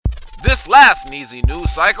last Neezie news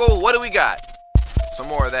cycle, what do we got? Some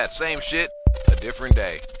more of that same shit, a different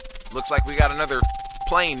day. Looks like we got another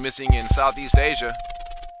plane missing in Southeast Asia.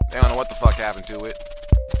 They don't know what the fuck happened to it.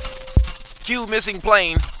 Cue missing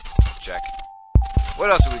plane. Check. What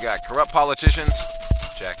else do we got? Corrupt politicians?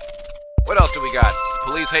 Check. What else do we got?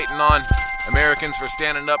 Police hating on Americans for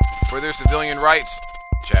standing up for their civilian rights?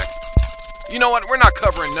 Check. You know what? We're not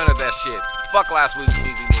covering none of that shit. Fuck last week's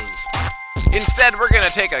Neezie news. Instead, we're gonna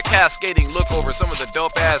take a cascading look over some of the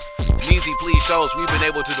dope-ass Neezie Pleaze shows we've been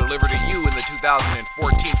able to deliver to you in the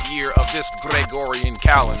 2014th year of this Gregorian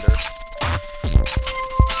calendar.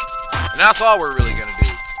 And that's all we're really gonna do.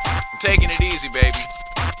 I'm taking it easy, baby.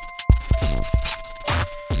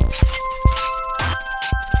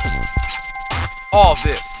 All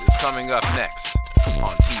this is coming up next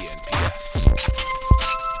on TNPS.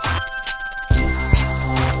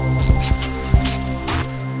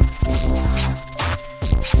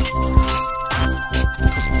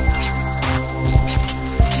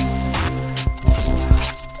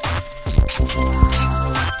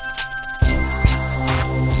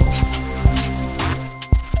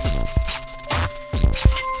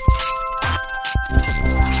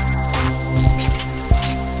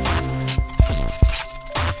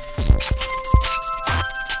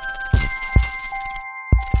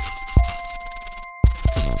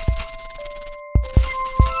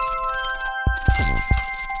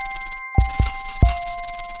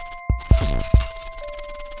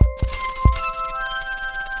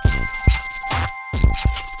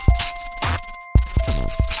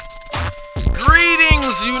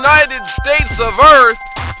 United States of Earth.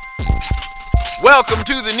 Welcome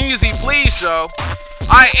to the Neezie Pleaze Show.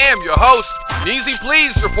 I am your host, Neezie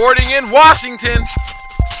Pleaze, reporting in Washington.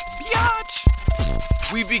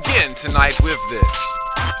 Biatch. We begin tonight with this.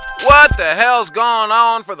 What the hell's gone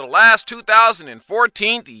on for the last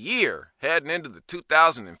 2014th year, heading into the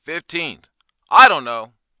 2015th? I don't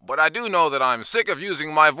know, but I do know that I'm sick of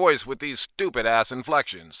using my voice with these stupid-ass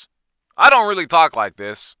inflections. I don't really talk like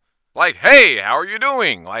this. Like, hey, how are you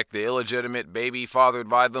doing? Like the illegitimate baby fathered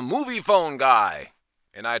by the movie phone guy.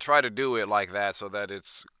 And I try to do it like that so that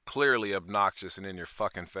it's clearly obnoxious and in your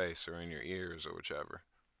fucking face or in your ears or whichever.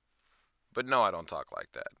 But no, I don't talk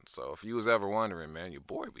like that. So if you was ever wondering, man, your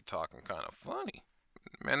boy be talking kind of funny.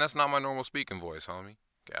 Man, that's not my normal speaking voice, homie.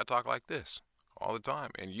 Okay, I talk like this all the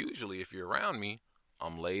time. And usually if you're around me,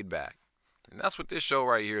 I'm laid back. And that's what this show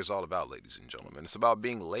right here is all about, ladies and gentlemen. It's about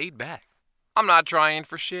being laid back. I'm not trying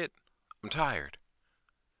for shit. I'm tired.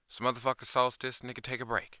 Some motherfucker solstice, nigga, take a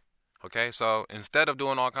break. Okay, so instead of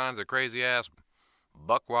doing all kinds of crazy ass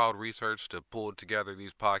buck wild research to pull together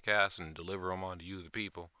these podcasts and deliver them onto you, the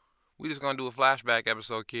people, we just gonna do a flashback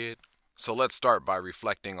episode, kid. So let's start by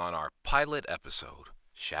reflecting on our pilot episode,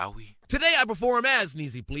 shall we? Today I perform as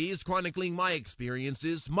Neezie Pleaze, chronicling my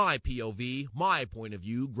experiences, my POV, my point of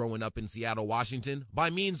view growing up in Seattle, Washington,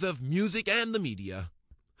 by means of music and the media.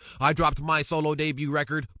 I dropped my solo debut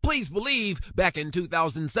record, Please Believe, back in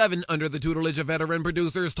 2007 under the tutelage of veteran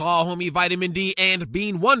producers Tall Homie Vitamin D and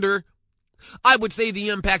Bean Wonder. I would say the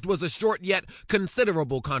impact was a short yet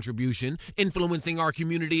considerable contribution, influencing our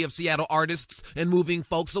community of Seattle artists and moving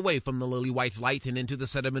folks away from the lily white light and into the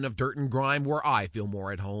sediment of dirt and grime where I feel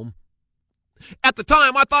more at home. At the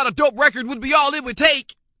time, I thought a dope record would be all it would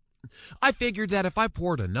take. I figured that if I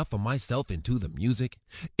poured enough of myself into the music,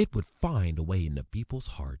 it would find a way into people's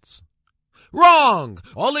hearts. Wrong!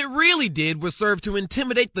 All it really did was serve to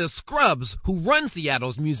intimidate the scrubs who run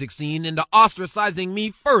Seattle's music scene into ostracizing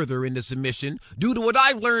me further into submission due to what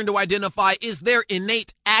I've learned to identify as their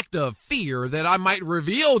innate act of fear that I might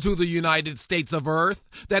reveal to the United States of Earth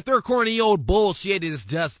that their corny old bullshit is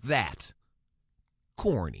just that.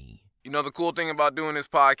 Corny. You know, the cool thing about doing this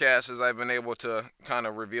podcast is I've been able to kind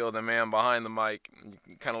of reveal the man behind the mic,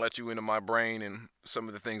 kind of let you into my brain and some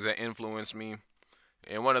of the things that influenced me.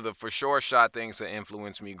 And one of the for sure shot things that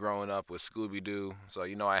influenced me growing up was Scooby-Doo. So,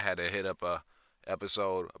 you know, I had to hit up a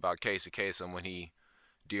episode about Casey Kasem when he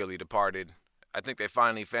dearly departed. I think they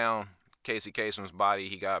finally found Casey Kasem's body.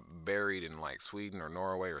 He got buried in like Sweden or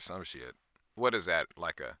Norway or some shit. What is that?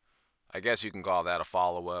 I guess you can call that a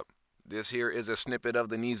follow-up. This here is a snippet of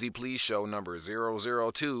the Neezie Pleaze Show number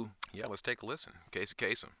 002. Yeah, let's take a listen. Casey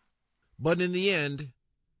Kasem. But in the end,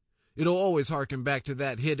 it'll always harken back to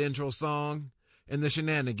that hit intro song and the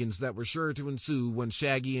shenanigans that were sure to ensue when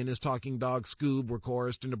Shaggy and his talking dog Scoob were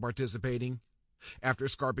coerced into participating, after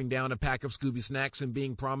scarping down a pack of Scooby snacks and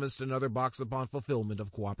being promised another box upon fulfillment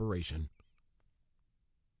of cooperation.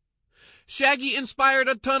 Shaggy inspired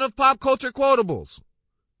a ton of pop culture quotables,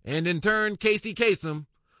 and in turn, Casey Kasem,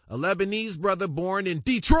 a Lebanese brother born in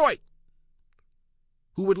Detroit,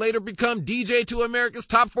 who would later become DJ to America's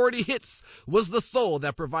Top 40 Hits, was the soul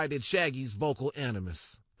that provided Shaggy's vocal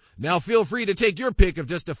animus. Now feel free to take your pick of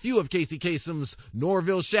just a few of Casey Kasem's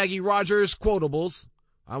Norville Shaggy Rogers quotables.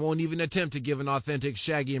 I won't even attempt to give an authentic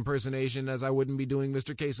Shaggy impersonation, as I wouldn't be doing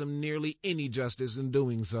Mr. Kasem nearly any justice in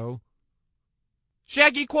doing so.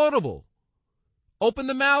 Shaggy quotable. Open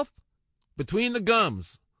the mouth, between the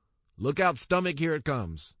gums. Look out, stomach, here it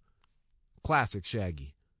comes. Classic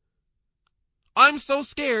Shaggy. I'm so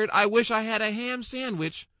scared I wish I had a ham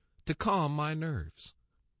sandwich to calm my nerves.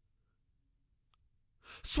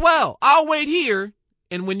 Swell, I'll wait here,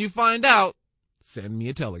 and when you find out, send me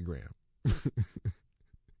a telegram.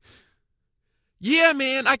 Yeah,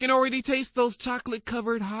 man, I can already taste those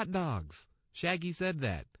chocolate-covered hot dogs. Shaggy said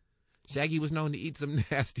that. Shaggy was known to eat some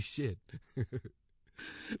nasty shit.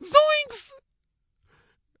 Zoinks!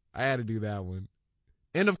 I had to do that one.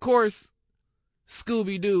 And of course,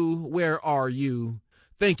 Scooby-Doo, where are you?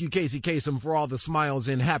 Thank you, Casey Kasem, for all the smiles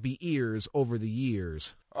and happy ears over the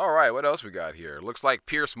years. All right, what else we got here? Looks like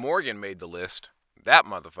Pierce Morgan made the list. That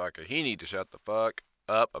motherfucker, he need to shut the fuck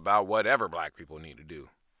up about whatever black people need to do.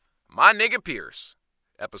 My nigga Pierce.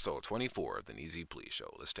 Episode 24 of the Neezie Pleaze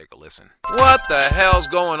Show. Let's take a listen. What the hell's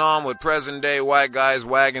going on with present-day white guys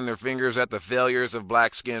wagging their fingers at the failures of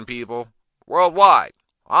black-skinned people? Worldwide.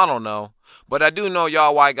 I don't know. But I do know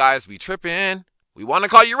y'all white guys be tripping. We want to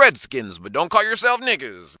call you redskins, but don't call yourself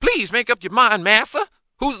niggas. Please make up your mind, massa.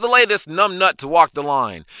 Who's the latest numbnut to walk the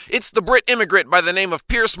line? It's the Brit immigrant by the name of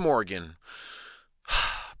Pierce Morgan.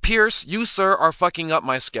 Pierce, you, sir, are fucking up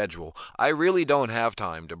my schedule. I really don't have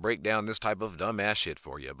time to break down this type of dumbass shit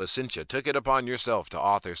for you, but since you took it upon yourself to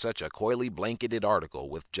author such a coyly blanketed article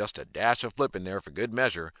with just a dash of flip in there for good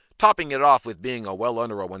measure, topping it off with being a well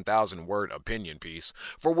under a 1,000-word opinion piece,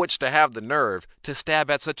 for which to have the nerve to stab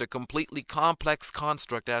at such a completely complex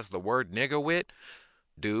construct as the word niggerwit,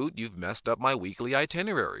 dude, you've messed up my weekly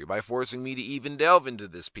itinerary by forcing me to even delve into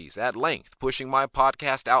this piece at length, pushing my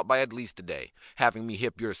podcast out by at least a day, having me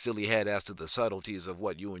hip your silly head as to the subtleties of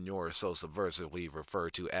what you and yours so subversively refer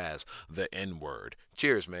to as the N-word.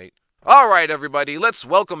 Cheers, mate. All right, everybody, let's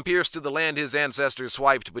welcome Pierce to the land his ancestors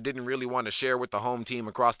swiped but didn't really want to share with the home team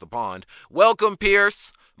across the pond. Welcome,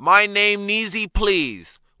 Pierce. My name Neezie,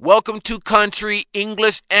 please. Welcome to country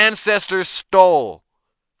English ancestors stole.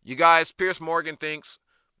 You guys, Pierce Morgan thinks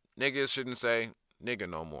niggas shouldn't say nigga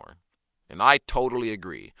no more. And I totally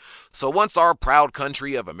agree. So once our proud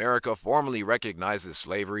country of America formally recognizes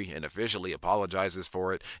slavery and officially apologizes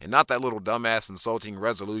for it, and not that little dumbass insulting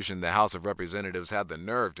resolution the House of Representatives had the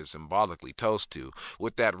nerve to symbolically toast to,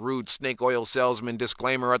 with that rude snake oil salesman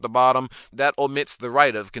disclaimer at the bottom that omits the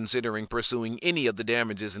right of considering pursuing any of the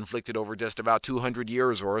damages inflicted over just about 200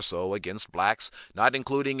 years or so against blacks, not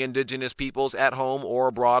including indigenous peoples at home or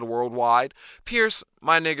abroad worldwide. Pierce,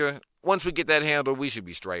 my nigga, once we get that handled, we should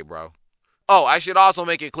be straight, bro. Oh, I should also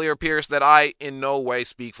make it clear, Pierce, that I in no way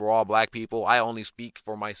speak for all black people. I only speak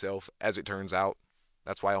for myself, as it turns out.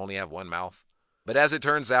 That's why I only have one mouth. But as it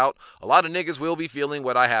turns out, a lot of niggas will be feeling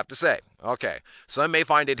what I have to say. Okay, some may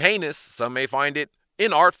find it heinous, some may find it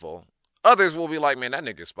inartful. Others will be like, man, that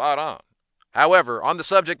nigga's spot on. However, on the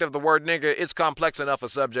subject of the word nigga, it's complex enough a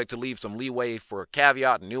subject to leave some leeway for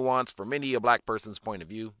caveat and nuance from many a black person's point of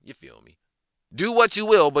view. You feel me? Do what you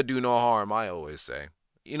will, but do no harm, I always say.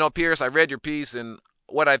 You know, Pierce, I read your piece, and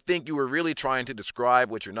what I think you were really trying to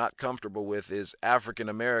describe, what you're not comfortable with, is African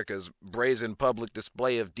America's brazen public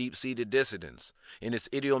display of deep-seated dissidence, and it's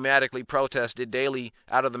idiomatically protested daily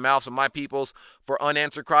out of the mouths of my peoples for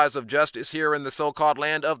unanswered cries of justice here in the so-called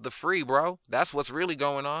land of the free, bro. That's what's really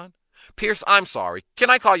going on. Pierce, I'm sorry.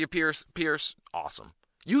 Can I call you Pierce? Pierce, awesome.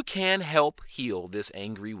 You can help heal this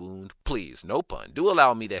angry wound. Please, no pun. Do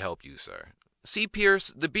allow me to help you, sir. See,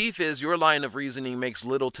 Pierce, the beef is your line of reasoning makes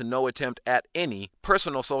little to no attempt at any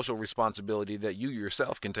personal social responsibility that you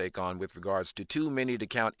yourself can take on with regards to too many to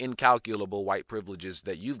count incalculable white privileges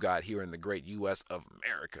that you've got here in the great U.S. of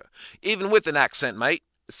America. Even with an accent, mate.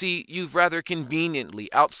 See, you've rather conveniently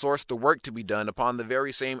outsourced the work to be done upon the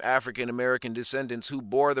very same African-American descendants who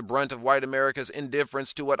bore the brunt of white America's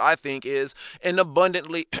indifference to what I think is an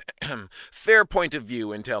abundantly fair point of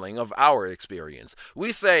view in telling of our experience.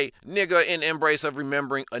 We say nigga in embrace of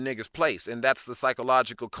remembering a nigga's place, and that's the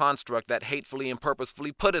psychological construct that hatefully and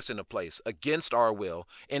purposefully put us in a place against our will,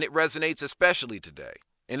 and it resonates especially today.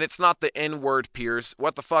 And it's not the N-word, Pierce.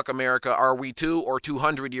 What the fuck, America? Are we 2 or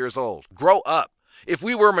 200 years old? Grow up. If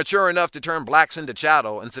we were mature enough to turn blacks into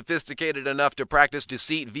chattel and sophisticated enough to practice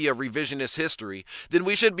deceit via revisionist history, then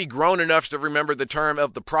we should be grown enough to remember the term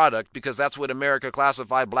of the product, because that's what America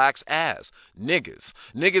classified blacks as. Niggas.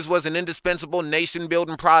 Niggas was an indispensable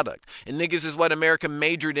nation-building product, and niggas is what America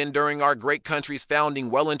majored in during our great country's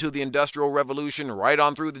founding, well into the Industrial Revolution, right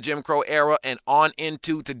on through the Jim Crow era, and on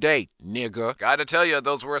into today, nigga. Gotta tell you,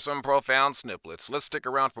 those were some profound snippets. Let's stick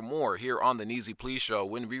around for more here on the Neezie Pleaze Show.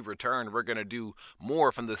 When we return, we're gonna do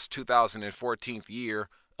more from this 2014th year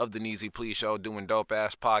of the Neezie Pleaze Show, doing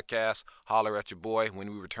dope-ass podcasts. Holler at your boy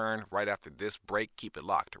when we return right after this break. Keep it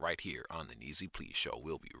locked right here on the Neezie Pleaze Show.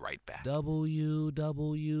 We'll be right back.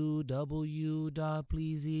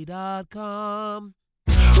 www.pleazy.com.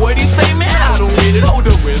 What he say, man? I don't get it. Hold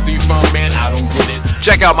up, where's he from, man? I don't get it.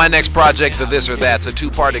 Check out my next project, The This or That's, a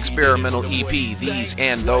 2-part experimental EP, These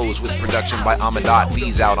and Those, with production by Amadat.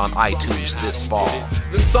 Pleaze out on iTunes this fall.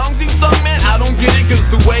 The songs he sung, man, I don't get it, cause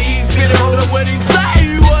the way he's spit it. Hold up, what he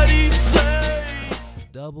say, what he say.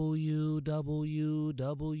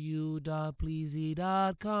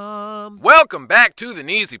 www.pleazy.com. Welcome back to the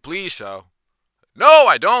Neezie Pleaze Show. No,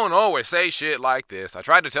 I don't always say shit like this. I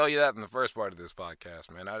tried to tell you that in the first part of this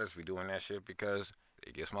podcast, man. I just be doing that shit because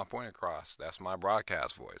it gets my point across. That's my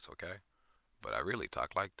broadcast voice, okay? But I really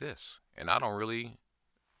talk like this, and I don't really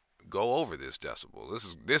go over this decibel.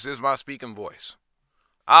 This is my speaking voice.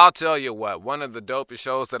 I'll tell you what, one of the dopest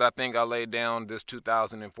shows that I think I laid down this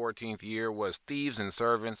 2014th year was Thieves and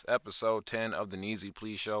Servants, episode 10 of the Neezie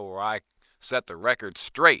Pleaze Show, where I set the record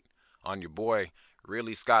straight on your boy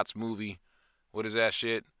Ridley Scott's movie. What is that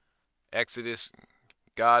shit? Exodus,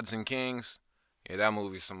 Gods and Kings? Yeah, that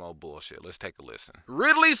movie's some old bullshit. Let's take a listen.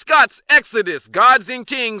 Ridley Scott's Exodus, Gods and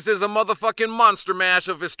Kings is a motherfucking monster mash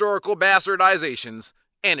of historical bastardizations,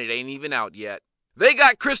 and it ain't even out yet. They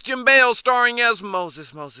got Christian Bale starring as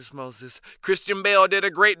Moses. Christian Bale did a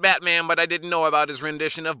great Batman, but I didn't know about his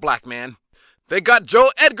rendition of Black Man. They got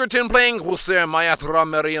Joe Edgerton playing Hussein Mayatra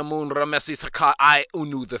Meriamun Ramesses Hakai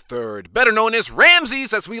Unu III, better known as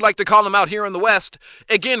Ramses, as we like to call him out here in the West.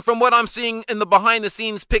 Again, from what I'm seeing in the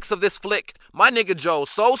behind-the-scenes pics of this flick, my nigga Joe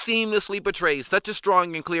so seamlessly portrays such a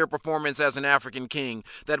strong and clear performance as an African king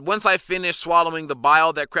that once I finished swallowing the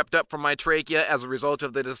bile that crept up from my trachea as a result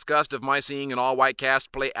of the disgust of my seeing an all-white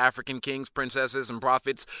cast play African kings, princesses, and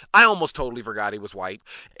prophets, I almost totally forgot he was white.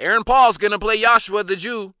 Aaron Paul's gonna play Joshua the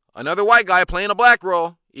Jew, another white guy playing a black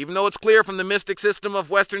role, even though it's clear from the mystic system of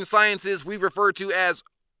Western sciences we refer to as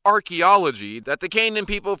archaeology that the Canaan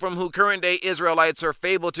people from who current-day Israelites are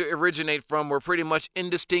fabled to originate from were pretty much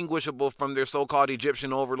indistinguishable from their so-called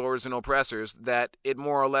Egyptian overlords and oppressors, that it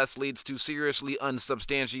more or less leads to seriously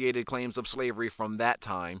unsubstantiated claims of slavery from that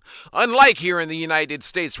time. Unlike here in the United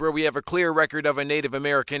States, where we have a clear record of a Native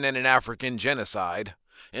American and an African genocide.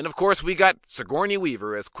 And of course we got Sigourney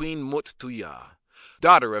Weaver as Queen Muttuya,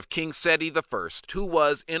 daughter of King Seti I, who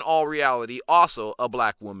was, in all reality, also a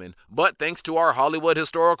black woman. But thanks to our Hollywood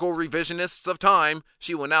historical revisionists of time,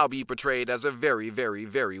 she will now be portrayed as a very, very,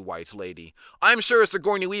 very white lady. I'm sure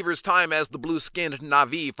Sigourney Weaver's time as the blue-skinned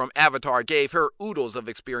Na'vi from Avatar gave her oodles of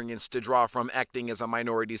experience to draw from acting as a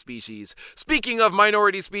minority species. Speaking of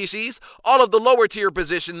minority species, all of the lower-tier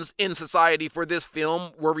positions in society for this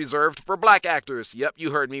film were reserved for black actors. Yep, you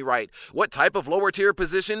heard me right. What type of lower-tier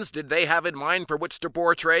positions did they have in mind for which to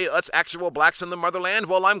portray us actual blacks in the motherland?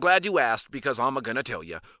 Well, I'm glad you asked, because I'm gonna tell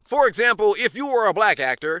you. For example, if you were a black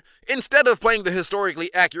actor, instead of playing the historically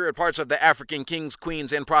accurate parts of the African kings,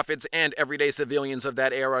 queens, and prophets and everyday civilians of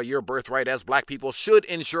that era, your birthright as black people should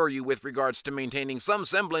ensure you with regards to maintaining some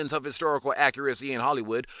semblance of historical accuracy in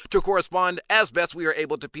Hollywood to correspond as best we are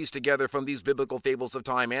able to piece together from these biblical fables of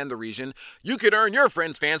time and the region. You could earn your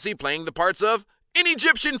friend's fancy playing the parts of an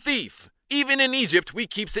Egyptian thief. Even in Egypt, we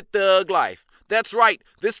keeps it thug life. That's right,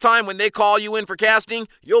 this time when they call you in for casting,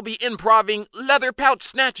 you'll be improving leather pouch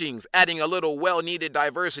snatchings, adding a little well-needed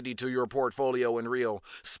diversity to your portfolio and reel.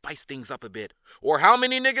 Spice things up a bit. Or how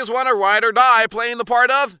many niggas want to ride or die playing the part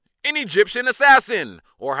of an Egyptian assassin?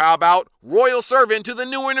 Or how about royal servant to the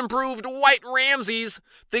new and improved White Ramses?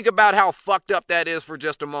 Think about how fucked up that is for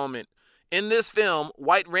just a moment. In this film,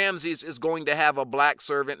 White Ramses is going to have a black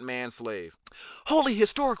servant man-slave. Holy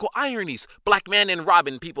historical ironies! Black man and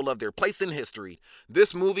Robin, people of their place in history.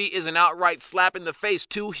 This movie is an outright slap in the face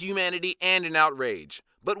to humanity and an outrage.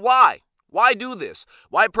 But why? Why do this?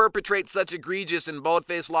 Why perpetrate such egregious and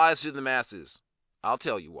bold-faced lies to the masses? I'll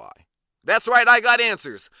tell you why. That's right, I got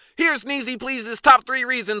answers. Here's Neezie Pleaze's top 3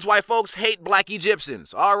 reasons why folks hate black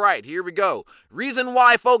Egyptians. Alright, here we go. Reason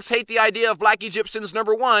why folks hate the idea of black Egyptians,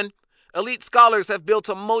 number 1. Elite scholars have built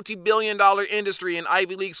a multi-billion-dollar industry in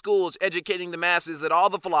Ivy League schools educating the masses that all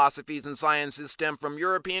the philosophies and sciences stem from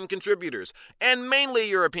European contributors, and mainly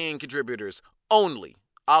European contributors, only,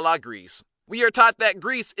 a la Greece. We are taught that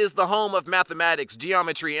Greece is the home of mathematics,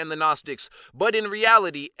 geometry, and the Gnostics, but in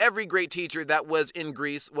reality, every great teacher that was in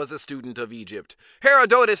Greece was a student of Egypt.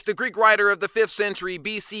 Herodotus, the Greek writer of the 5th century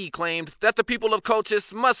BC, claimed that the people of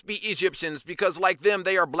Colchis must be Egyptians because, like them,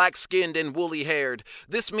 they are black-skinned and woolly-haired.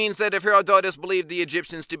 This means that if Herodotus believed the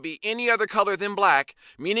Egyptians to be any other color than black,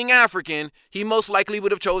 meaning African, he most likely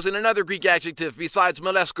would have chosen another Greek adjective besides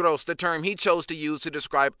meleskros, the term he chose to use to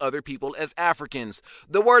describe other people as Africans.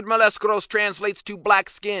 The word meleskros translates to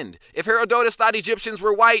black-skinned. If Herodotus thought Egyptians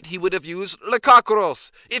were white, he would have used lekakros.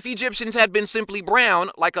 If Egyptians had been simply brown,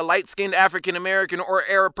 like a light-skinned African-American or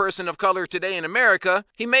Arab person of color today in America,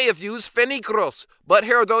 he may have used phenikros, but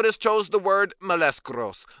Herodotus chose the word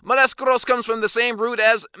meleskros. Meleskros comes from the same root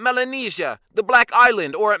as Melanesia, the black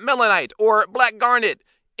island, or melanite, or black garnet.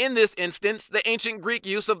 In this instance, the ancient Greek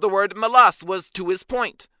use of the word melas was to his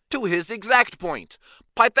point. To his exact point.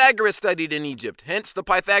 Pythagoras studied in Egypt, hence the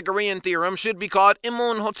Pythagorean theorem should be called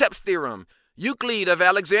Imhotep's theorem. Euclid of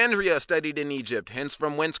Alexandria studied in Egypt, hence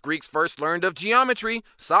from whence Greeks first learned of geometry.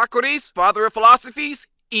 Socrates, father of philosophies,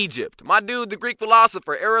 Egypt. My dude, the Greek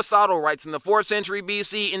philosopher Aristotle, writes in the 4th century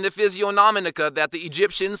BC in the Physiognomica that the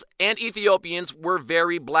Egyptians and Ethiopians were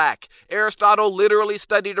very black. Aristotle literally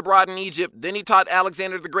studied abroad in Egypt, then he taught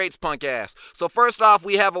Alexander the Great's punk ass. So first off,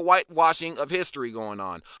 we have a whitewashing of history going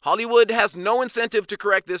on. Hollywood has no incentive to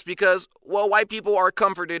correct this because, well, white people are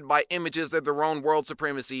comforted by images of their own world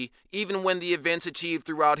supremacy, even when the events achieved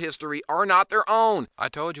throughout history are not their own. I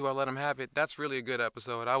told you I let them have it. That's really a good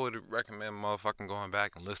episode. I would recommend motherfucking going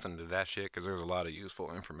back and listening to that shit because there's a lot of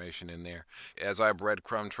useful information in there. As I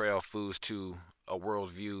breadcrumb trail fools to a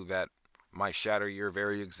worldview that might shatter your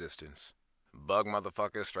very existence. Bug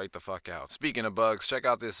motherfuckers straight the fuck out. Speaking of bugs, check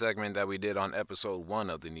out this segment that we did on episode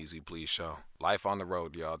 1 of the Neezie Pleaze show. Life on the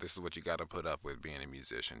road, y'all. This is what you gotta put up with being a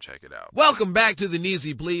musician. Check it out. Welcome back to the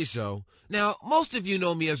Neezie Pleaze show. Now, most of you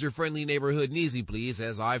know me as your friendly neighborhood Neezie Pleaze,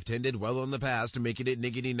 as I've tended well in the past to making it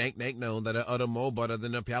niggity nank nank known that I utter more butter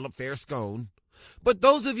than a pallop fair scone. But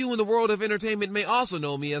those of you in the world of entertainment may also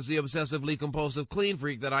know me as the obsessively compulsive clean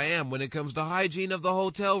freak that I am when it comes to hygiene of the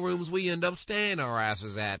hotel rooms we end up staying our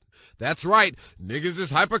asses at. That's right, niggas is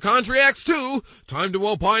hypochondriacs too. Time to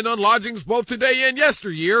opine on lodgings both today and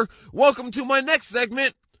yesteryear. Welcome to my next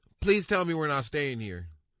segment. Please tell me we're not staying here.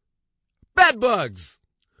 Bed bugs.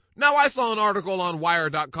 Now, I saw an article on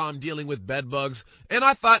Wire.com dealing with bed bugs, and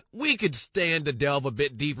I thought we could stand to delve a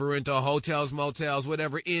bit deeper into hotels, motels,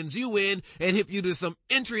 whatever ends you in, and hip you to some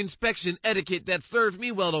entry inspection etiquette that served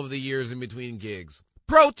me well over the years in between gigs.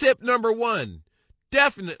 Pro tip number 1,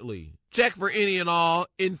 definitely check for any and all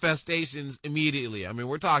infestations immediately. I mean,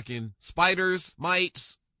 we're talking spiders,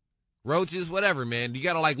 mites, roaches, whatever, man. You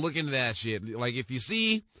gotta, look into that shit. Like, if you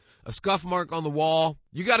see a scuff mark on the wall,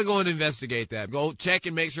 you got to go and investigate that. Go check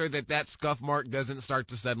and make sure that that scuff mark doesn't start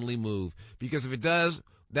to suddenly move. Because if it does,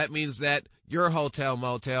 that means that your hotel,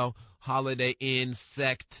 motel, Holiday Inn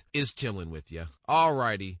sect is chilling with you.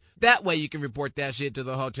 Alrighty. That way you can report that shit to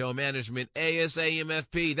the hotel management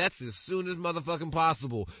ASAMFP. That's as soon as motherfucking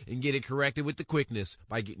possible. And get it corrected with the quickness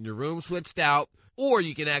by getting your room switched out. Or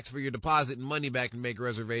you can ask for your deposit and money back and make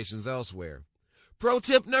reservations elsewhere. Pro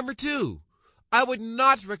tip number 2. I would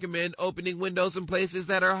not recommend opening windows in places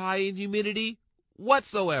that are high in humidity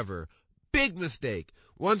whatsoever. Big mistake.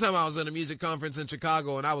 One time I was at a music conference in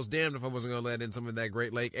Chicago and I was damned if I wasn't going to let in some of that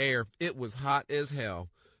Great Lake air. It was hot as hell.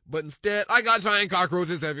 But instead, I got giant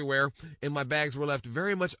cockroaches everywhere, and my bags were left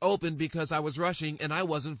very much open because I was rushing and I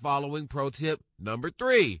wasn't following pro tip number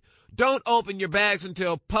 3. Don't open your bags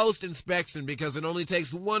until post-inspection because it only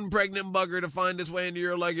takes one pregnant bugger to find its way into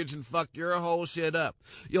your luggage and fuck your whole shit up.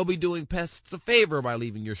 You'll be doing pests a favor by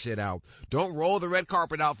leaving your shit out. Don't roll the red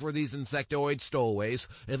carpet out for these insectoid stowaways.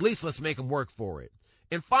 At least let's make them work for it.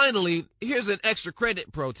 And finally, here's an extra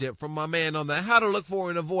credit pro tip from my man on the how to look for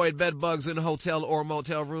and avoid bed bugs in hotel or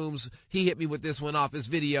motel rooms. He hit me with this one off his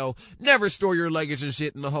video. Never store your luggage and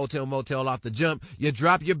shit in the hotel motel off the jump. You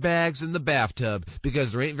drop your bags in the bathtub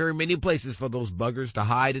because there ain't very many places for those buggers to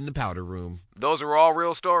hide in the powder room. Those are all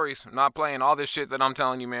real stories. I'm not playing all this shit that I'm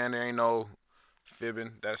telling you, man. There ain't no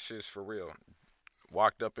fibbing. That shit's for real.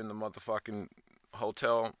 Walked up in the motherfucking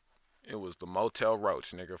hotel. It was the motel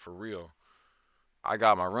roach, nigga, for real. I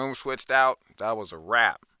got my room switched out. That was a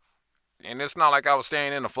wrap. And it's not like I was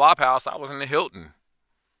staying in a flop house. I was in the Hilton.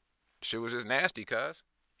 Shit was just nasty, cuz.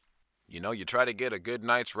 You know, you try to get a good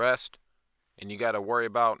night's rest, and you got to worry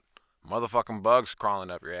about motherfucking bugs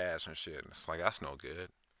crawling up your ass and shit. It's like, that's no good.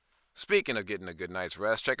 Speaking of getting a good night's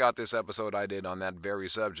rest, check out this episode I did on that very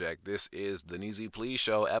subject. This is the Neezie Pleaze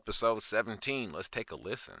Show, episode 17. Let's take a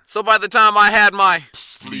listen. So by the time I had my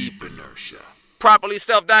Sleep inertia. properly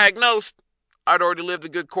self-diagnosed, I'd already lived a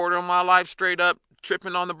good quarter of my life straight up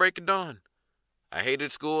tripping on the break of dawn. I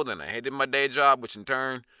hated school, then I hated my day job, which in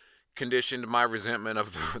turn conditioned my resentment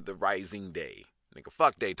of the rising day. Nigga,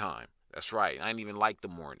 fuck daytime. That's right, I didn't even like the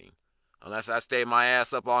morning. Unless I stayed my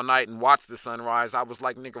ass up all night and watched the sunrise, I was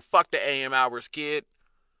like, nigga, fuck the AM hours, kid.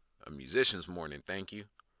 A musician's morning, thank you.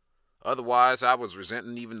 Otherwise, I was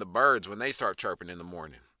resenting even the birds when they start chirping in the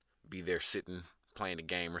morning. Be there sitting, playing a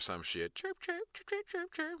game or some shit. Chirp, chirp, chirp, chirp,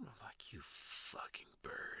 chirp, chirp. I'm like, you fucking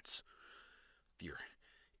birds. Your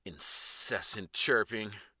incessant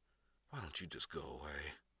chirping. Why don't you just go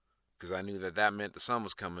away? Because I knew that meant the sun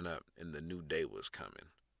was coming up and the new day was coming.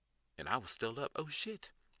 And I was still up. Oh,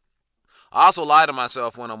 shit. I also lie to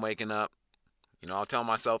myself when I'm waking up. You know, I'll tell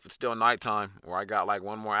myself it's still nighttime, or I got like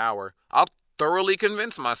one more hour. I'll thoroughly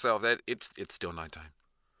convince myself that it's still nighttime.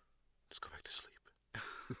 Just go back to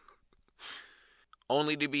sleep.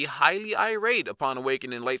 Only to be highly irate upon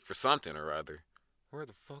awakening late for something or other. Where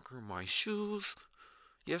the fuck are my shoes?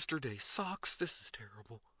 Yesterday's socks? This is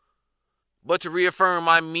terrible. But to reaffirm,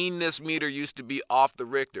 my meanness meter used to be off the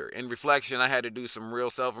Richter. In reflection, I had to do some real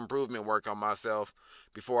self-improvement work on myself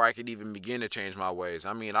before I could even begin to change my ways.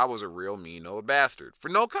 I mean, I was a real mean old bastard, for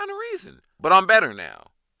no kind of reason. But I'm better now.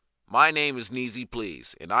 My name is Neezie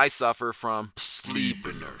Pleaze, and I suffer from Sleep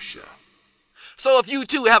inertia. So if you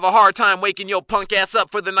too have a hard time waking your punk ass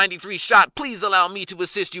up for the 93 shot, please allow me to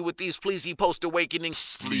assist you with these Pleazy post-awakening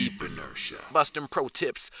Sleep inertia. busting pro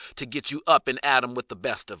tips to get you up and at 'em with the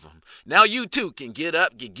best of them. Now you too can get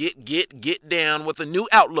up, get down with a new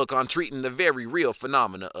outlook on treating the very real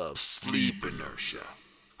phenomena of Sleep inertia.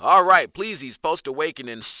 All right, Pleazy's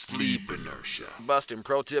post-awakening Sleep inertia. busting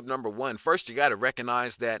pro tip number 1. First, you gotta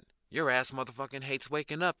recognize that your ass motherfucking hates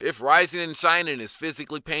waking up. If rising and shining is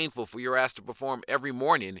physically painful for your ass to perform every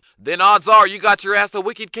morning, then odds are you got your ass a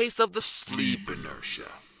wicked case of the Sleep inertia.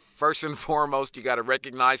 First and foremost, you gotta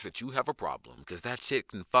recognize that you have a problem, because that shit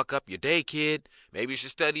can fuck up your day, kid. Maybe you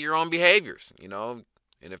should study your own behaviors, you know?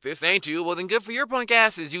 And if this ain't you, well then good for your punk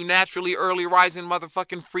asses, you naturally early rising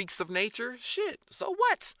motherfucking freaks of nature. Shit, so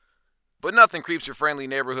what? But nothing creeps your friendly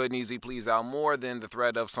neighborhood Neezie Pleaze out more than the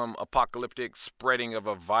threat of some apocalyptic spreading of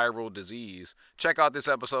a viral disease. Check out this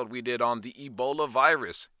episode we did on the Ebola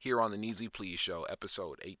virus here on the Neezie Pleaze Show,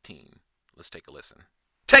 episode 18. Let's take a listen.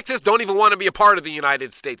 Texas don't even want to be a part of the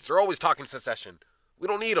United States. They're always talking secession. We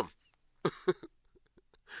don't need them.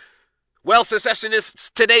 Well,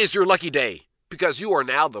 secessionists, today's your lucky day, because you are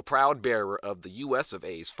now the proud bearer of the U.S. of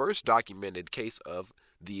A's first documented case of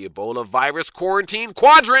the Ebola virus quarantine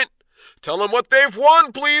quadrant. Tell them what they've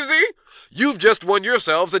won, Pleazy. You've just won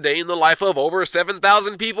yourselves a day in the life of over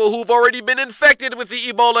 7,000 people who've already been infected with the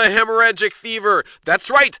Ebola hemorrhagic fever. That's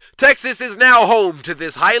right, Texas is now home to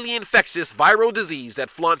this highly infectious viral disease that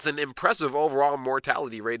flaunts an impressive overall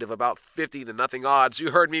mortality rate of about 50 to nothing odds. You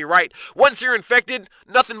heard me right. Once you're infected,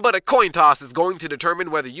 nothing but a coin toss is going to determine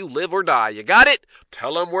whether you live or die. You got it?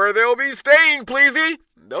 Tell them where they'll be staying, Pleazy.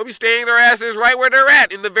 They'll be staying their asses right where they're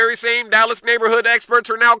at, in the very same Dallas neighborhood experts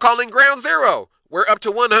are now calling Ground Zero, where up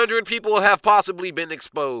to 100 people have possibly been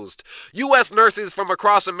exposed. U.S. nurses from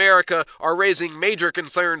across America are raising major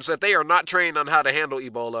concerns that they are not trained on how to handle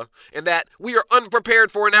Ebola, and that we are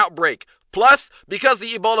unprepared for an outbreak. Plus, because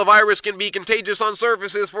the Ebola virus can be contagious on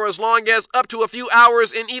surfaces for as long as up to a few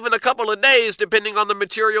hours and even a couple of days, depending on the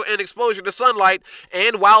material and exposure to sunlight,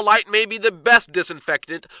 and while light may be the best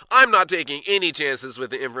disinfectant, I'm not taking any chances with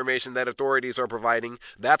the information that authorities are providing.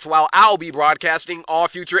 That's why I'll be broadcasting all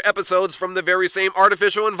future episodes from the very same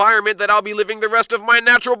artificial environment that I'll be living the rest of my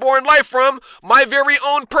natural-born life from, my very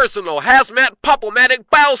own personal hazmat, pop-o-matic,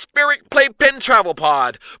 biospiric playpen travel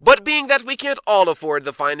pod. But being that we can't all afford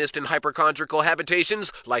the finest and hyperconjugal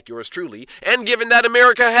habitations like yours truly, and given that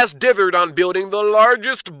America has dithered on building the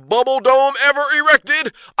largest bubble dome ever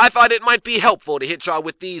erected, I thought it might be helpful to hit y'all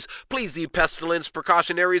with these Pleazy pestilence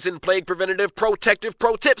precautionaries and plague preventative protective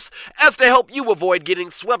pro tips as to help you avoid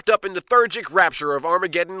getting swept up in the thurgic rapture of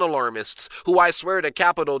Armageddon alarmists, who I swear to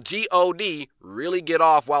capital G-O-D really get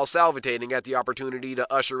off while salivating at the opportunity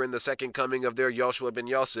to usher in the second coming of their Yoshua ben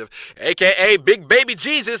Yosef, aka Big Baby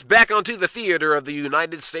Jesus, back onto the theater of the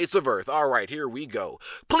United States of Earth. All right, here we go.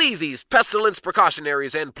 Pleazy's pestilence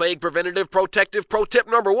precautionaries and plague preventative protective pro tip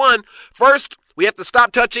number 1. First, we have to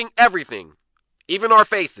stop touching everything, even our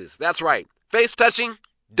faces. That's right. Face touching,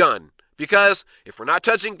 done. Because if we're not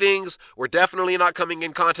touching things, we're definitely not coming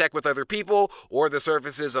in contact with other people or the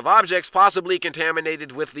surfaces of objects possibly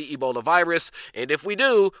contaminated with the Ebola virus. And if we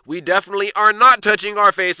do, we definitely are not touching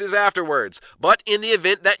our faces afterwards. But in the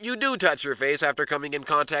event that you do touch your face after coming in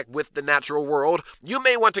contact with the natural world, you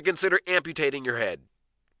may want to consider amputating your head.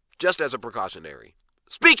 Just as a precautionary.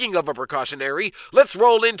 Speaking of a precautionary, let's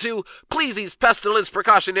roll into Pleaze's Pestilence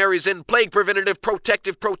Precautionaries and Plague Preventative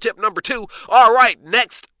Protective Pro Tip number 2. All right,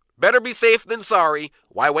 next. Better be safe than sorry.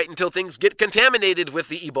 Why wait until things get contaminated with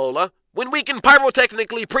the Ebola when we can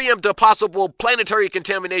pyrotechnically preempt a possible planetary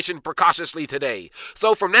contamination precautiously today?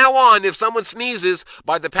 So from now on, if someone sneezes,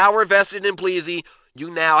 by the power vested in Pleaze,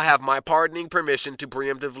 you now have my pardoning permission to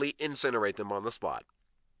preemptively incinerate them on the spot.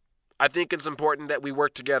 I think it's important that we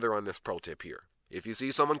work together on this pro tip here. If you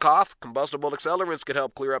see someone cough, combustible accelerants could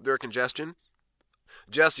help clear up their congestion.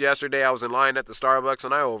 Just yesterday, I was in line at the Starbucks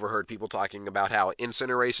and I overheard people talking about how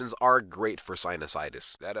incinerations are great for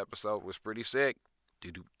sinusitis. That episode was pretty sick.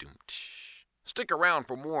 Stick around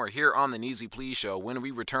for more here on the Neezie Pleaze Show. When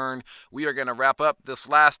we return, we are going to wrap up this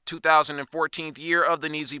last 2014th year of the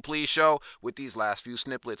Neezie Pleaze Show with these last few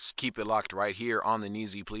snippets. Keep it locked right here on the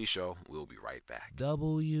Neezie Pleaze Show. We'll be right back.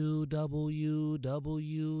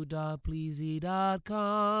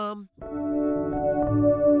 www.pleazy.com.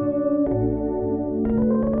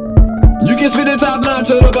 You can spin the top line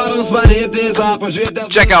to the bottom spot if there's opposite.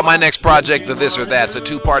 Check out my next project, The This or That's, a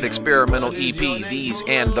 2-part experimental EP, These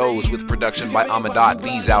and Those, with production by Amadat.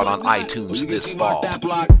 These out on iTunes this fall.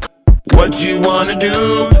 What you wanna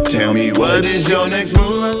do? Tell me, what is your next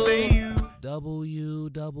move?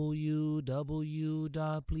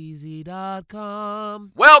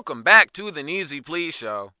 www.pleazy.com. Welcome back to the Neezie Pleaze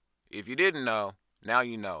Show. If you didn't know, now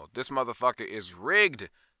you know. This motherfucker is rigged.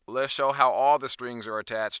 Let's show how all the strings are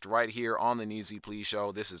attached right here on the Neezie Pleaze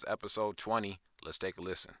Show. This is episode 20. Let's take a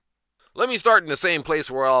listen. Let me start in the same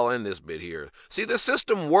place we're all in this bit here. See, the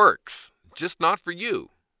system works, just not for you,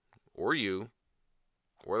 or the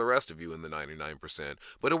rest of you in the 99%.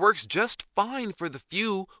 But it works just fine for the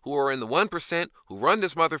few who are in the 1% who run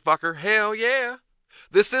this motherfucker. Hell yeah.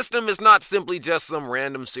 The system is not simply just some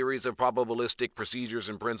random series of probabilistic procedures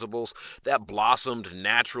and principles that blossomed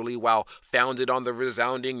naturally while founded on the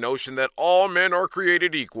resounding notion that all men are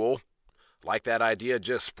created equal. Like that idea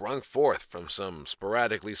just sprung forth from some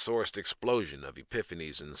sporadically sourced explosion of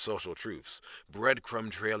epiphanies and social truths,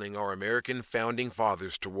 breadcrumb trailing our American founding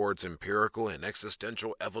fathers towards empirical and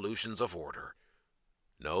existential evolutions of order.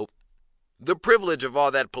 Nope. The privilege of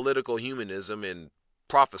all that political humanism and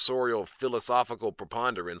professorial philosophical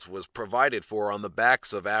preponderance was provided for on the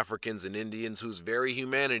backs of Africans and Indians whose very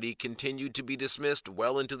humanity continued to be dismissed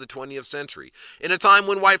well into the 20th century, in a time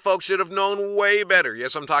when white folks should have known way better.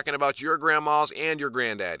 Yes, I'm talking about your grandmas and your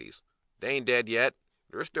granddaddies. They ain't dead yet.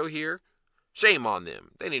 They're still here. Shame on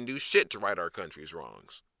them. They didn't do shit to right our country's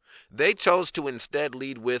wrongs. They chose to instead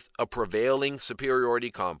lead with a prevailing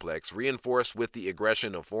superiority complex, reinforced with the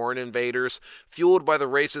aggression of foreign invaders, fueled by the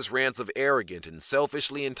racist rants of arrogant and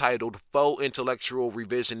selfishly entitled faux intellectual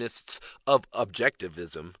revisionists of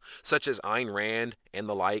objectivism, such as Ayn Rand and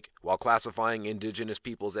the like, while classifying indigenous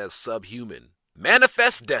peoples as subhuman.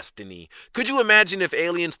 Manifest destiny. Could you imagine if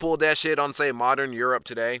aliens pulled that shit on, say, modern Europe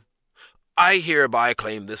today? I hereby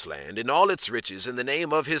claim this land in all its riches in the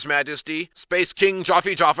name of His Majesty, Space King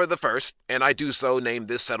Jaffe Jaffa I, and I do so name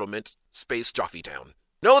this settlement Space Jaffe Town.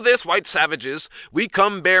 Know this, white savages, we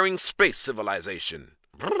come bearing space civilization.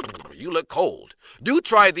 Brrr, you look cold. Do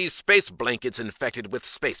try these space blankets infected with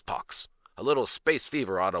space pox. A little space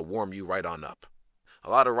fever ought to warm you right on up. A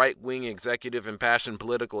lot of right-wing executive impassioned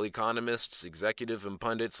political economists, executive and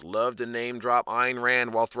pundits love to name-drop Ayn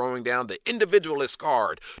Rand while throwing down the individualist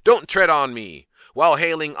card, don't tread on me, while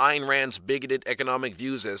hailing Ayn Rand's bigoted economic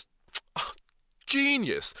views as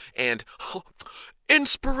genius and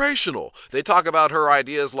inspirational. They talk about her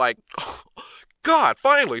ideas like, God,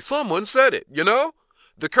 finally, someone said it, you know?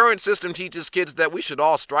 The current system teaches kids that we should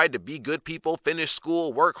all strive to be good people, finish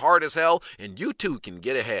school, work hard as hell, and you too can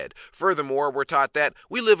get ahead. Furthermore, we're taught that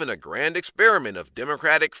we live in a grand experiment of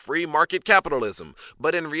democratic free market capitalism,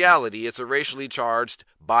 but in reality it's a racially charged,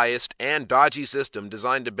 biased, and dodgy system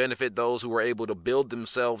designed to benefit those who are able to build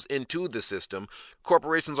themselves into the system.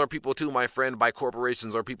 Corporations are people too, my friend. By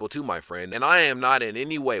corporations are people too, my friend. And I am not in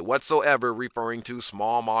any way whatsoever referring to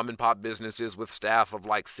small mom and pop businesses with staff of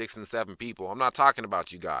like 6 and 7 people. I'm not talking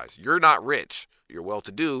about you guys. You're not rich. You're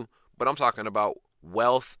well-to-do, but I'm talking about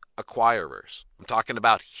wealth acquirers. I'm talking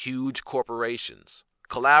about huge corporations.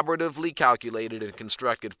 collaboratively calculated and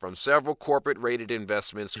constructed from several corporate-rated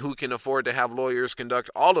investments who can afford to have lawyers conduct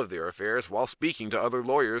all of their affairs while speaking to other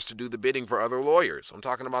lawyers to do the bidding for other lawyers. I'm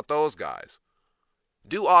talking about those guys.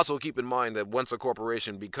 Do also keep in mind that once a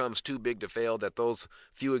corporation becomes too big to fail, that those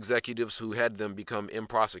few executives who head them become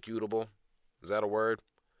improsecutable. Is that a word?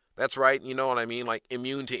 That's right, you know what I mean, like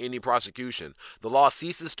immune to any prosecution. The law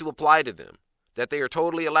ceases to apply to them. That they are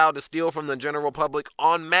totally allowed to steal from the general public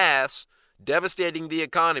en masse, devastating the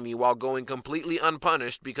economy while going completely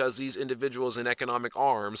unpunished because these individuals in economic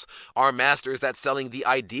arms are masters at selling the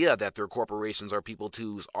idea that their corporations are people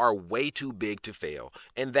tools are way too big to fail,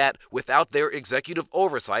 and that without their executive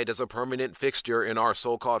oversight as a permanent fixture in our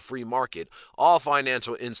so-called free market, all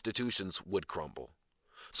financial institutions would crumble.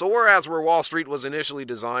 So whereas where Wall Street was initially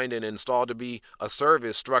designed and installed to be a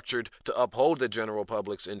service structured to uphold the general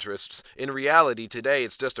public's interests, in reality today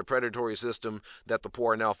it's just a predatory system that the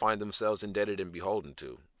poor now find themselves indebted and beholden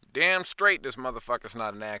to. Damn straight this motherfucker's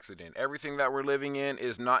not an accident. Everything that we're living in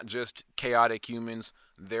is not just chaotic humans.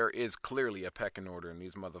 There is clearly a pecking order, and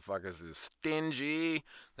these motherfuckers is stingy.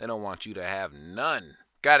 They don't want you to have none.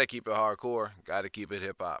 Gotta keep it hardcore. Gotta keep it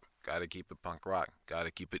hip-hop. Gotta keep it punk rock.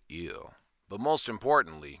 Gotta keep it ill. But most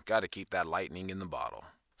importantly, gotta keep that lightning in the bottle.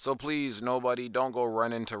 So please, nobody, don't go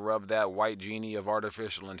running to rub that white genie of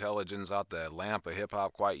artificial intelligence out the lamp of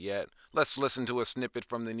hip-hop quite yet. Let's listen to a snippet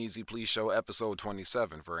from the Neezie Pleaze Show, episode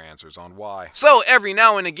 27, for answers on why. So, every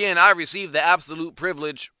now and again, I receive the absolute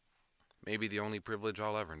privilege, maybe the only privilege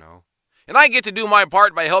I'll ever know, and I get to do my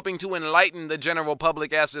part by helping to enlighten the general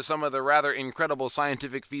public as to some of the rather incredible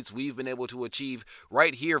scientific feats we've been able to achieve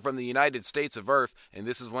right here from the United States of Earth, and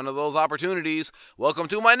this is one of those opportunities. Welcome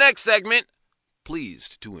to my next segment,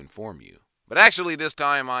 Pleased to inform you. But actually this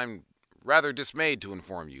time I'm rather dismayed to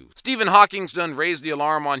inform you. Stephen Hawking's done raised the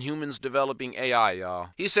alarm on humans developing AI, y'all.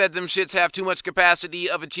 He said them shits have too much capacity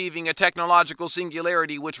of achieving a technological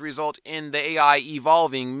singularity which result in the AI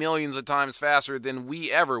evolving millions of times faster than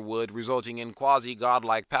we ever would, resulting in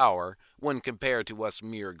quasi-godlike power when compared to us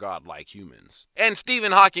mere godlike humans. And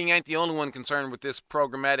Stephen Hawking ain't the only one concerned with this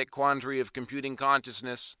programmatic quandary of computing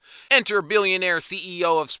consciousness. Enter billionaire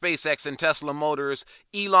CEO of SpaceX and Tesla Motors,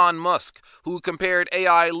 Elon Musk, who compared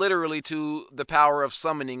AI literally to the power of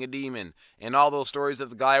summoning a demon. And all those stories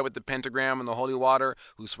of the guy with the pentagram and the holy water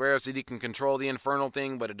who swears that he can control the infernal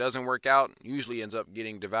thing but it doesn't work out, usually ends up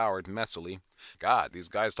getting devoured messily. God, these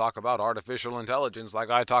guys talk about artificial intelligence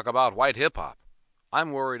like I talk about white hip-hop.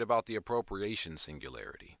 I'm worried about the appropriation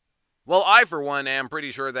singularity. Well, I, for one, am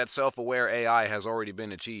pretty sure that self-aware AI has already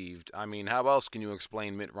been achieved. I mean, how else can you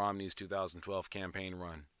explain Mitt Romney's 2012 campaign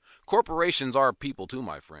run? Corporations are people too,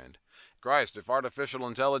 my friend. Christ, if artificial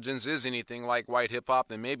intelligence is anything like white hip-hop,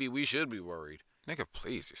 then maybe we should be worried. Nigga,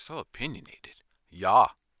 please, you're so opinionated. Yeah,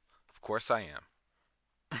 of course I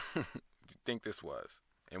am. You think this was?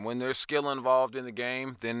 And when there's skill involved in the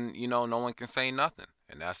game, then, no one can say nothing.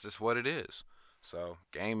 And that's just what it is. So,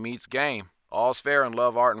 game meets game. All's fair in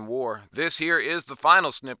love, art, and war. This here is the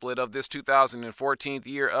final snippet of this 2014th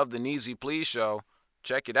year of the Neezie Pleaze Show.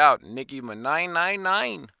 Check it out, Nicki Ma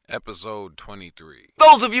 999, episode 23.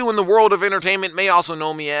 Those of you in the world of entertainment may also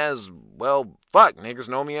know me as, well, fuck, niggas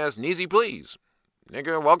know me as Neezie Pleaze.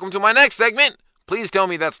 Nigga, welcome to my next segment. Please tell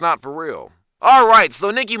me that's not for real. Alright,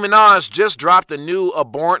 so Nicki Minaj just dropped a new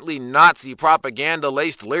abhorrently Nazi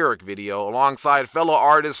propaganda-laced lyric video alongside fellow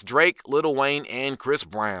artists Drake, Lil Wayne, and Chris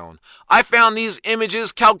Brown. I found these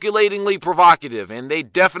images calculatingly provocative, and they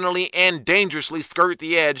definitely and dangerously skirt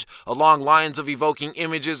the edge along lines of evoking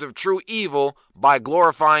images of true evil by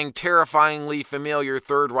glorifying terrifyingly familiar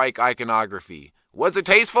Third Reich iconography. Was it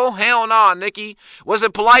tasteful? Hell nah, Nicki. Was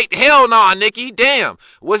it polite? Hell nah, Nicki. Damn.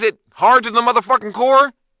 Was it hard to the motherfucking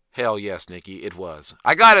core? Hell yes, Nicki, it was.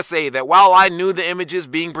 I gotta say that while I knew the images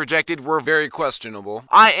being projected were very questionable,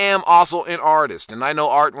 I am also an artist, and I know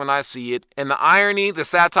art when I see it, and the irony, the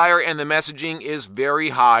satire, and the messaging is very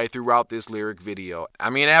high throughout this lyric video. I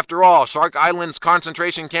mean, after all, Shark Island's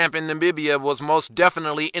concentration camp in Namibia was most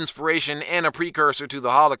definitely inspiration and a precursor to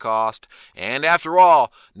the Holocaust, and after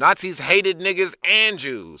all, Nazis hated niggas and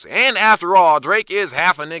Jews, and after all, Drake is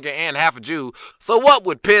half a nigga and half a Jew, so what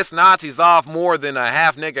would piss Nazis off more than a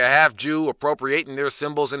half nigga, half Jew appropriating their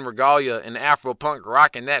symbols and regalia and Afro-punk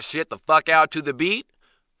rocking that shit the fuck out to the beat?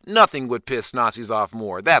 Nothing would piss Nazis off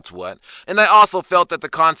more, that's what. And I also felt that the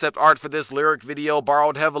concept art for this lyric video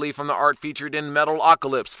borrowed heavily from the art featured in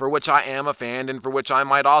Metalocalypse, for which I am a fan and for which I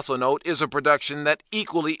might also note is a production that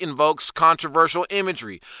equally invokes controversial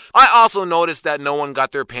imagery. I also noticed that no one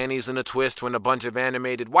got their panties in a twist when a bunch of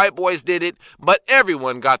animated white boys did it, but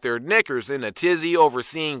everyone got their knickers in a tizzy over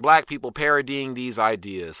seeing black people parodying these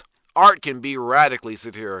ideas. art can be radically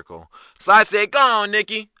satirical. So I said, go on,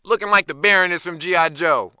 Nikki. Looking like the Baroness from G.I.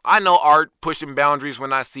 Joe. I know art, pushing boundaries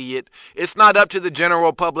when I see it. It's not up to the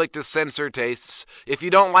general public to censor tastes. If you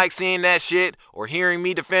don't like seeing that shit or hearing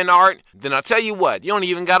me defend art, then I'll tell you what, you don't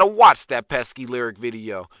even gotta watch that pesky lyric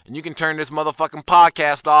video. And you can turn this motherfucking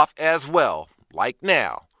podcast off as well. Like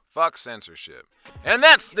now. Fuck censorship. And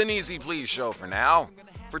that's the Neezie Pleaze show for now.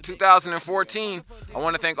 For 2014, I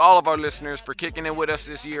want to thank all of our listeners for kicking in with us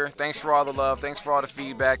this year. Thanks for all the love. Thanks for all the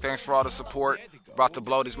feedback. Thanks for all the support. About to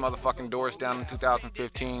blow these motherfucking doors down in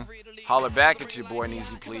 2015. Holler back at your boy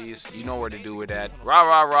Neezie Pleaze. You know where to do it at. Rah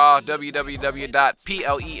rah rah.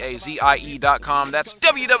 www.pleazie.com. That's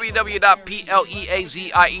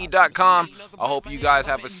www.pleazie.com. I hope you guys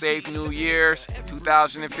have a safe New Year's.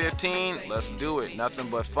 2015. Let's do it. Nothing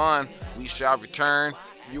but fun. We shall return.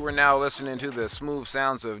 You are now listening to the smooth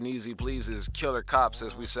sounds of Neezie Pleaze's Killer Cops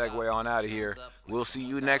as we segue on out of here. We'll see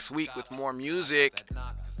you next week with more music,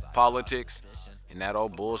 politics, and that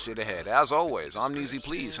old bullshit ahead. As always, I'm Neezie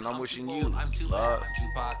Pleaze, and I'm wishing you love,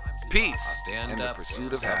 peace, and the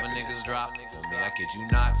pursuit of happiness. Me, I kid you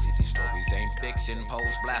not, city stories ain't fiction.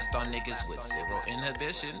 Post blast on niggas with zero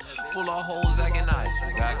inhibition. Full of holes agonize.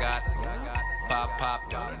 I got pop,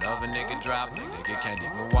 down another nigga drop. Nigga can't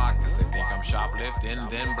even walk cause they think I'm shoplifting.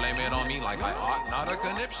 Then blame it on me like I ought, not a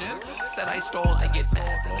conniption. Said I stole, I get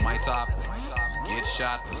mad, blow my top. Get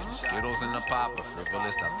shot, put some Skittles in the pop. A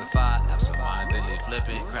frivolous afterthought, absent-mindedly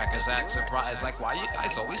flipping. Crackers act surprised like why you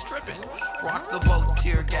guys always tripping. Rock the boat,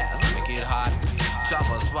 tear gas, make it hot.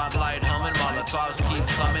 Chopper, spotlight humming, Molotovs keep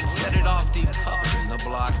coming. Set it off, deep cover in the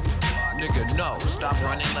block. Nigga, no, stop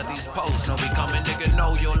running, let these posts know we coming. Nigga,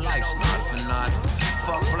 no, your life's not for naught.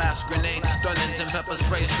 Fuck flash grenades, stunnings and pepper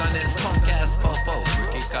spray stunnings. Punk ass fofos,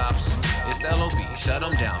 tricky cops. It's the LOB, shut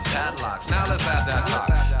them down, padlocks. Now let's have that talk.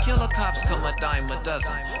 Killer cops come a dime a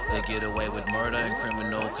dozen. They get away with murder and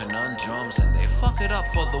criminal conundrums, and they fuck it up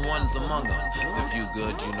for the ones among them. The few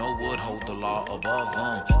good you know would hold the law above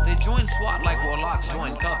them. They join SWAT like warlocks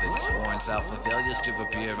join covens. Warrants out for failures to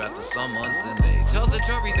appear after some months. Then they tell the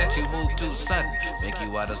jury that you moved too sudden. Make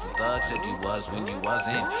you out as the thug said you was when you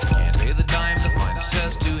wasn't. Can't pay the dime, the fine is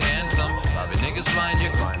just too handsome. Robbing niggas blind,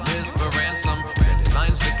 your crime is for ransom. Credit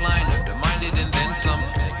lines decline, undermined and then some.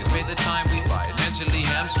 Niggas pay the time, we financially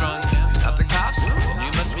hamstrung. If you're not the cops, then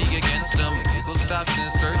you must speak against them. Illegal stops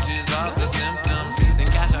and searches are the symptoms. Seizing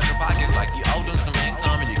cash out your pockets like you owe them some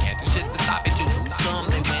income. And you can't do shit to stop it, you lose some,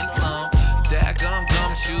 they win some. Daggum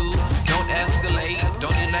gumshoe, don't escalate,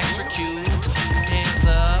 don't electrocute. Hands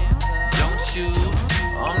up, don't shoot,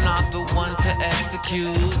 I'm not the one to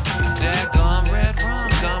execute. Daggum red rum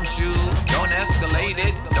gumshoe, don't escalate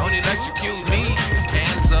it, don't electrocute me.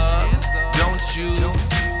 Hands up, don't shoot,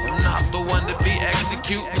 I'm not the one to be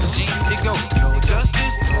executing. G, it go, no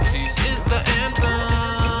justice, no peace is the anthem.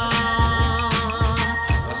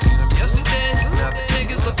 I seen them yesterday, now the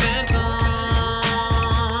niggas a phantom.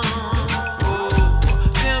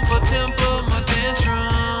 Temper my tantrum.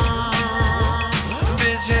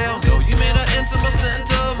 Bitch, hell no, you made her into my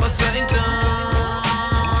center, my sanctum.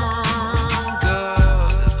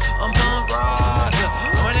 Cause I'm punk rock,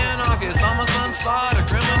 I'm an anarchist, I'm a sunspot, a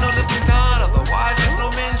criminal living God. Otherwise, there's no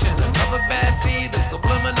mention. Another bad seed, the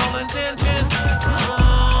subliminal intention.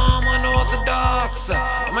 I'm unorthodox,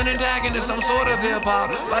 I'm an antagonist, some sort of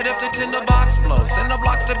hip-hop. Light up the tinderbox flow, send the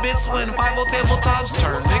blocks to bits when 5-0 tabletops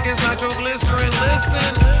turn. Niggas nitroglycerin,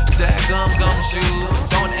 listen. Daggum gumshoe,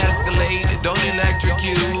 don't escalate, don't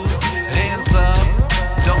electrocute. Hands up,